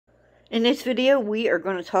In this video, we are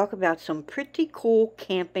going to talk about some pretty cool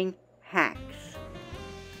camping hacks.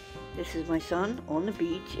 This is my son on the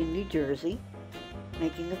beach in New Jersey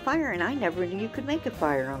making a fire, and I never knew you could make a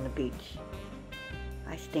fire on the beach.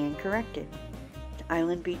 I stand corrected. It's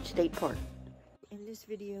Island Beach State Park. In this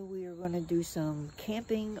video, we are going to do some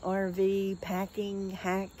camping, RV, packing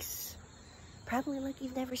hacks. Probably like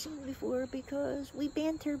you've never seen before because we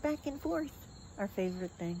banter back and forth. Our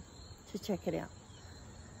favorite thing. So check it out.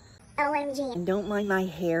 OMG. And don't mind my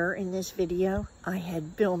hair in this video. I had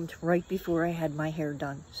filmed right before I had my hair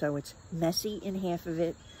done. So it's messy in half of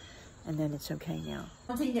it, and then it's okay now.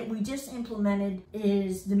 One thing that we just implemented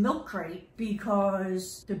is the milk crate,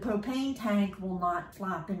 because the propane tank will not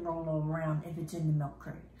flop and roll all around if it's in the milk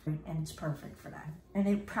crate. And it's perfect for that. And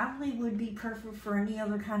it probably would be perfect for any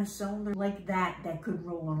other kind of cylinder like that that could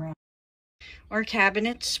roll around. Our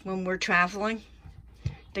cabinets, when we're traveling,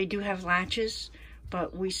 they do have latches,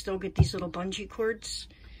 but we still get these little bungee cords,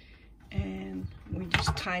 and we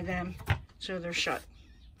just tie them so they're shut.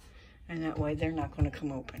 And that way they're not going to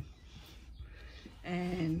come open.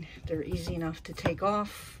 And they're easy enough to take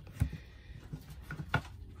off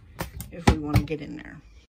if we want to get in there.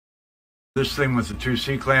 This thing with the two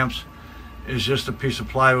C-clamps is just a piece of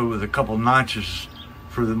plywood with a couple notches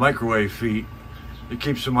for the microwave feet. It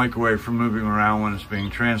keeps the microwave from moving around when it's being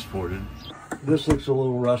transported. This looks a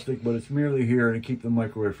little rustic, but it's merely here to keep the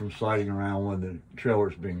microwave from sliding around when the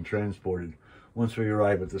trailer is being transported. Once we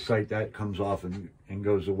arrive at the site, that comes off and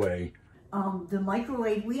goes away. The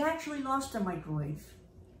microwave, we actually lost a microwave.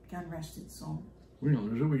 God rest its soul. We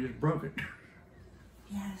didn't lose it, we just broke it.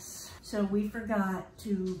 Yes. So we forgot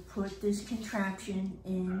to put this contraption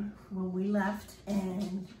in when we left,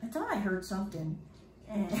 and I thought I heard something.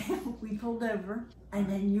 And we pulled over, and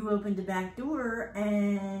then you opened the back door,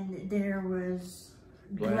 and there was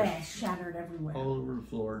glass shattered everywhere. All over the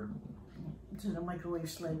floor. So the microwave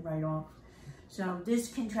slid right off. So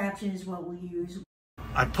this contraption is what we use.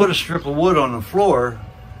 I put a strip of wood on the floor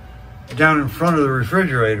down in front of the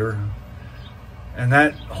refrigerator, and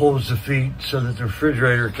that holds the feet so that the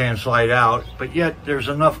refrigerator can't slide out. But yet there's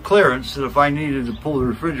enough clearance that if I needed to pull the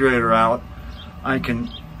refrigerator out, I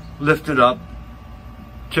can lift it up,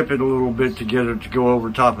 tip it a little bit to get it to go over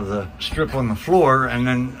top of the strip on the floor, and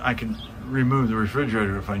then I can remove the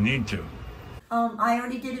refrigerator if I need to. I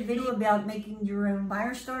already did a video about making your own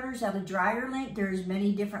fire starters out of dryer lint. There's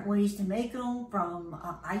many different ways to make them.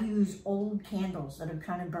 I use old candles that are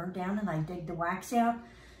kind of burnt down, and I dig the wax out,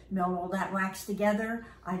 melt all that wax together.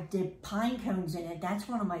 I dip pine cones in it. That's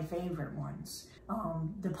one of my favorite ones.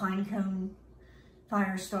 The pine cone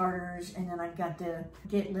fire starters, and then I've got the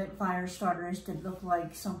get lit fire starters that look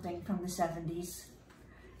like something from the 70s.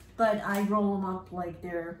 But I roll them up like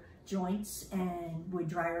they're joints and with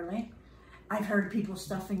dryer lint. I've heard people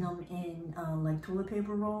stuffing them in like toilet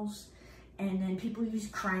paper rolls, and then people use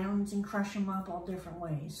crowns and crush them up all different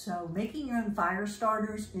ways. So making your own fire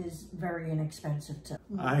starters is very inexpensive too.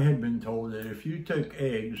 I had been told that if you took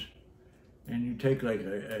eggs and you take like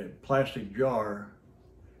a plastic jar,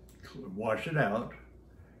 wash it out,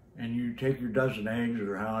 and you take your dozen eggs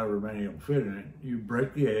or however many will fit in it, you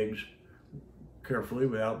break the eggs carefully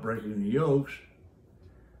without breaking the yolks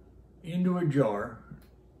into a jar,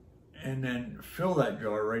 and then fill that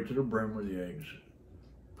jar right to the brim with the eggs.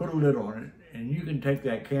 Put a lid on it, and you can take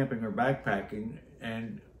that camping or backpacking,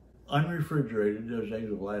 and unrefrigerated, those eggs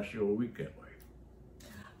will last you a week that way.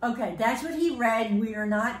 Okay, that's what he read. We are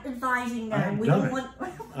not advising that.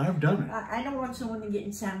 I've done it. I don't want someone to get in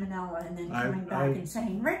salmonella and then coming back and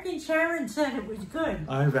saying, Rick and Sharon said it was good.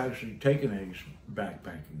 I've actually taken eggs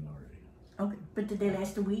backpacking already. Okay, but did they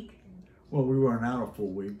last a week? Well, we weren't out a full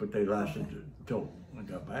week, but they lasted until I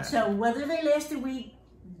got back. So whether they last a week,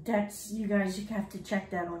 that's, you guys have to check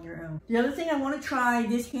that on your own. The other thing I want to try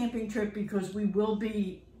this camping trip, because we will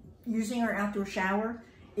be using our outdoor shower,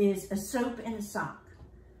 is a soap and a sock.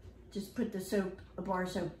 Just put the soap, a bar of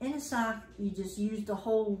soap in a sock. You just use the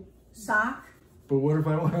whole sock. But what if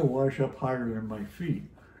I want to wash up higher than my feet?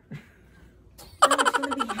 No, it's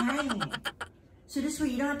going to be hanging. So this way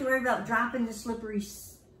you don't have to worry about dropping the slippery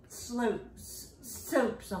soap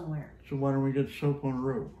somewhere. So why don't we get soap on a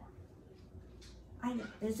rope?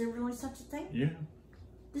 Is there really such a thing? Yeah.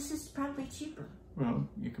 This is probably cheaper. Well,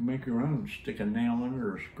 you can make your own. Stick a nail in it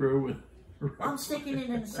or a screw with. I'm sticking it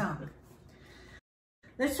in a sock.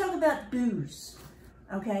 Let's talk about booze.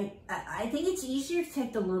 Okay, I think it's easier to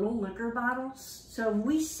take the little liquor bottles. So if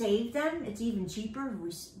we save them, it's even cheaper if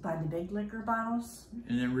we buy the big liquor bottles.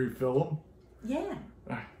 And then refill them?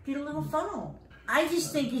 Yeah, get a little funnel. I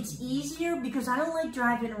just think it's easier because I don't like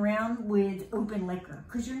driving around with open liquor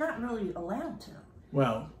because you're not really allowed to.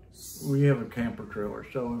 Well, We have a camper trailer,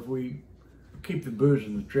 so if we keep the booze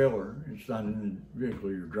in the trailer, it's not in the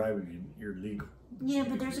vehicle you're driving in, you're legal. Yeah,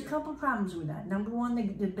 but there's a couple problems with that. Number one,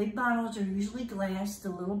 the big bottles are usually glass, the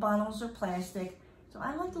little bottles are plastic. So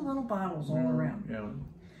I like the little bottles all around. Yeah.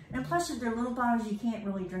 And plus, if they're little bottles, you can't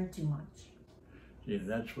really drink too much. Yeah,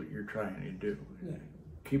 that's what you're trying to do. Yeah.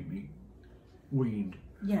 Keep me weaned.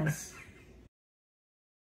 Yes.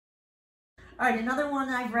 All right, another one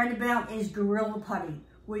I've read about is Gorilla Putty,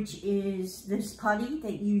 which is this putty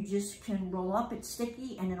that you just can roll up. It's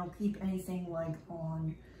sticky and it'll keep anything like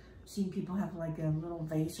on, see people have like a little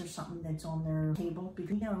vase or something that's on their table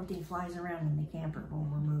because you know everything flies around in the camper when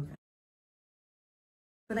we're moving.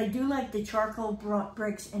 But I do like the charcoal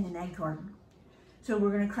bricks in an egg carton. So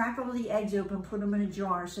we're going to crack all the eggs open, put them in a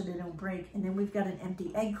jar so they don't break, and then we've got an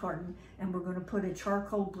empty egg carton, and we're going to put a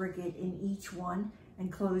charcoal briquette in each one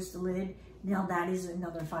and close the lid. Now that is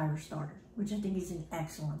another fire starter, which I think is an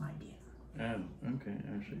excellent idea. Oh, okay,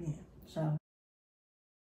 I see. Yeah, so.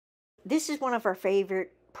 This is one of our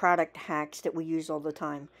favorite product hacks that we use all the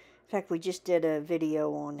time. In fact, we just did a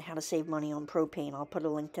video on how to save money on propane. I'll put a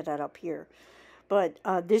link to that up here. But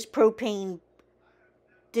this propane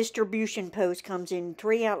distribution post comes in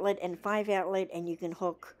 3 outlet and 5 outlet, and you can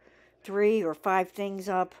hook 3 or 5 things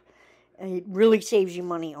up. And it really saves you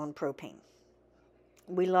money on propane.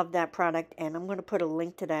 We love that product, and I'm going to put a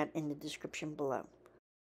link to that in the description below.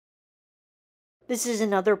 This is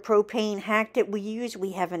another propane hack that we use.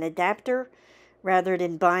 We have an adapter. Rather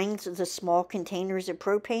than buying the small containers of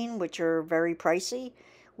propane, which are very pricey,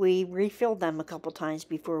 we refill them a couple times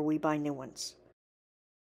before we buy new ones.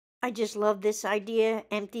 I just love this idea,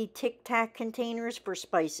 empty Tic Tac containers for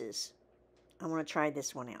spices. I want to try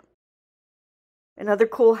this one out. Another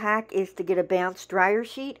cool hack is to get a bounce dryer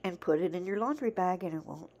sheet and put it in your laundry bag and it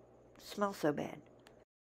won't smell so bad.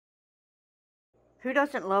 Who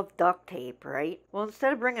doesn't love duct tape, right? Well,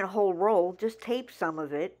 instead of bringing a whole roll, just tape some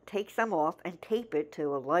of it, take some off, and tape it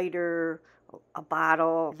to a lighter, a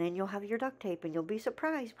bottle, and then you'll have your duct tape, and you'll be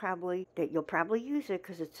surprised probably that you'll probably use it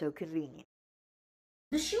because it's so convenient.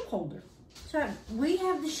 The shoe holder. So we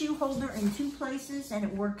have the shoe holder in 2 places and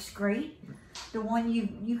it works great. The one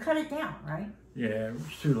you cut it down, right? Yeah, it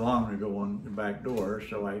was too long to go on the back door,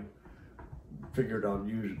 so I figured I'd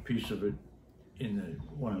use a piece of it in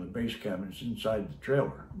one of the base cabinets inside the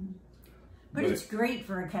trailer. But it's great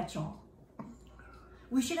for a catch-all.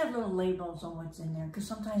 We should have little labels on what's in there because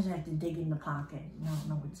sometimes I have to dig in the pocket and I don't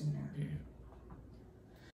know what's in there. Yeah.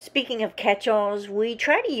 Speaking of catch-alls, we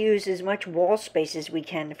try to use as much wall space as we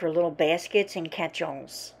can for little baskets and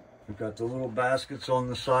catch-alls. We've got the little baskets on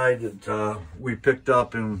the side that we picked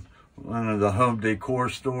up in one of the home decor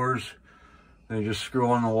stores. They just screw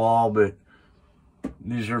on the wall, but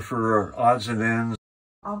these are for odds and ends.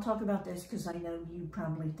 I'll talk about this because I know you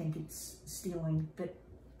probably think it's stealing, but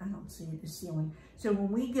I don't see it as stealing. So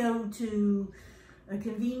when we go to a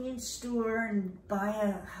convenience store and buy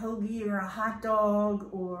a hoagie or a hot dog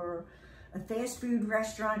or a fast food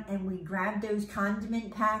restaurant and we grab those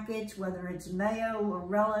condiment packets, whether it's mayo or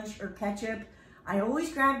relish or ketchup, I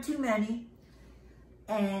always grab too many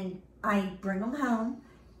and I bring them home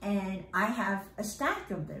and I have a stack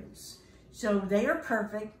of those. So they are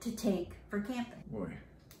perfect to take for camping. Boy,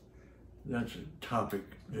 that's a topic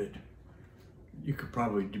that you could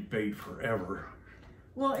probably debate forever.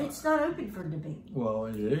 Well, it's not open for debate. Well,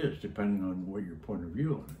 it is, depending on what your point of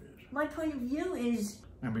view on it is. My point of view is...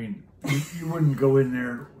 I mean, you wouldn't go in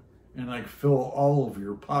there and like fill all of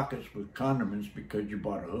your pockets with condiments because you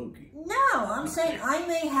bought a hoagie. No, I'm saying I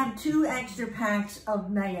may have 2 extra packs of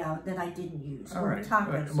mayo that I didn't use. All or right.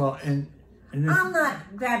 tacos. Well, and I'm not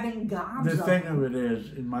grabbing gobs the of thing them. of it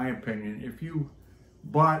is, in my opinion, if you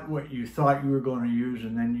bought what you thought you were going to use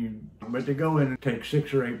and then but to go in and take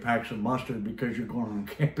 6 or 8 packs of mustard because you're going on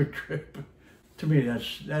a camping trip, to me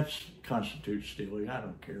that's constitutes stealing. I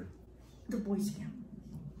don't care. The Boy Scout.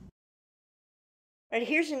 All right,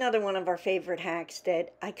 here's another one of our favorite hacks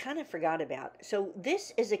that I kind of forgot about. So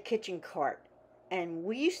this is a kitchen cart, and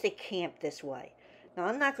we used to camp this way. Now,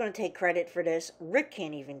 I'm not going to take credit for this. Rick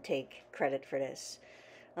can't even take credit for this.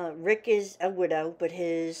 Rick is a widow, but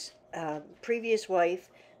his previous wife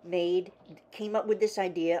came up with this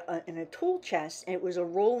idea in a tool chest, and it was a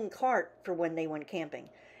rolling cart for when they went camping.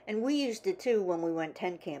 And we used it too when we went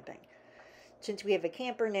tent camping. Since we have a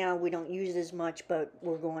camper now, we don't use it as much, but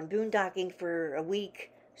we're going boondocking for a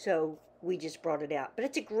week, so we just brought it out. But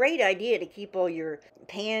it's a great idea to keep all your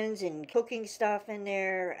pans and cooking stuff in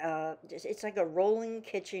there. It's like a rolling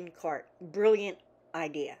kitchen cart. Brilliant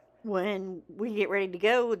idea. When we get ready to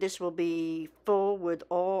go, this will be full with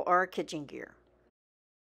all our kitchen gear.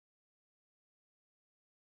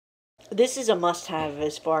 This is a must-have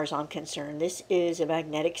as far as I'm concerned. This is a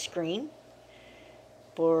magnetic screen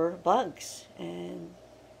for bugs, and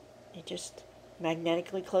it just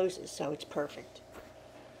magnetically closes, so it's perfect.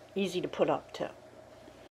 Easy to put up too.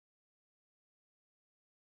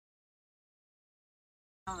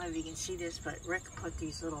 I don't know if you can see this, but Rick put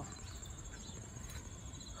these little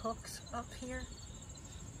hooks up here.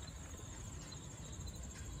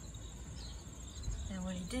 And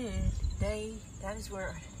what he did, that is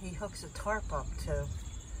where he hooks a tarp up to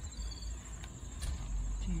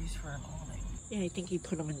use for an awning. Yeah, I think he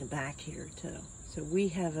put them in the back here too. So we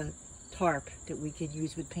have a tarp that we can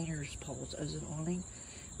use with painter's poles as an awning.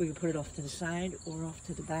 We can put it off to the side or off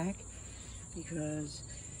to the back, because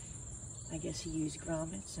I guess he used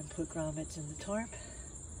grommets and put grommets in the tarp.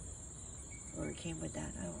 Or it came with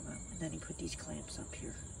that, I don't know. And then he put these clamps up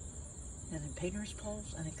here. And then painter's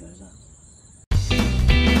poles, and it goes up.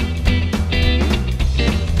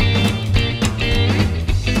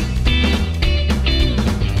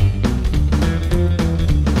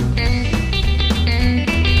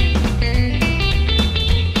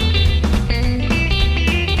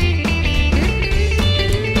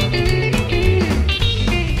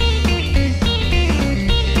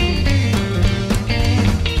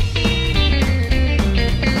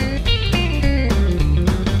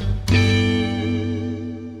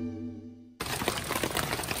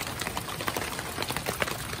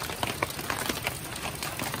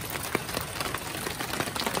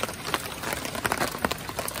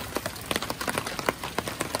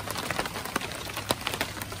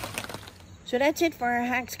 So that's it for our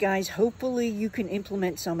hacks, guys. Hopefully you can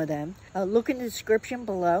implement some of them. Look in the description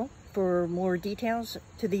below for more details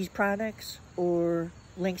to these products or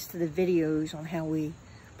links to the videos on how we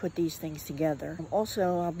put these things together.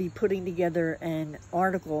 Also, I'll be putting together an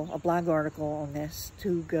article, a blog article on this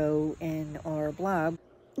to go in our blog.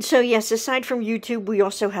 So yes, aside from YouTube, we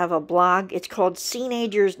also have a blog. It's called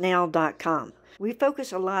teenagersnow.com. We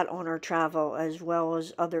focus a lot on our travel as well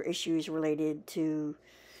as other issues related to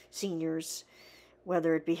seniors,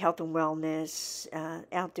 whether it be health and wellness,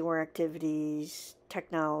 outdoor activities,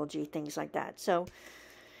 technology, things like that. So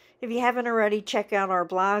if you haven't already, check out our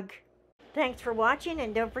blog. Thanks for watching,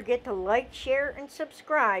 and don't forget to like, share, and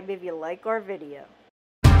subscribe if you like our video.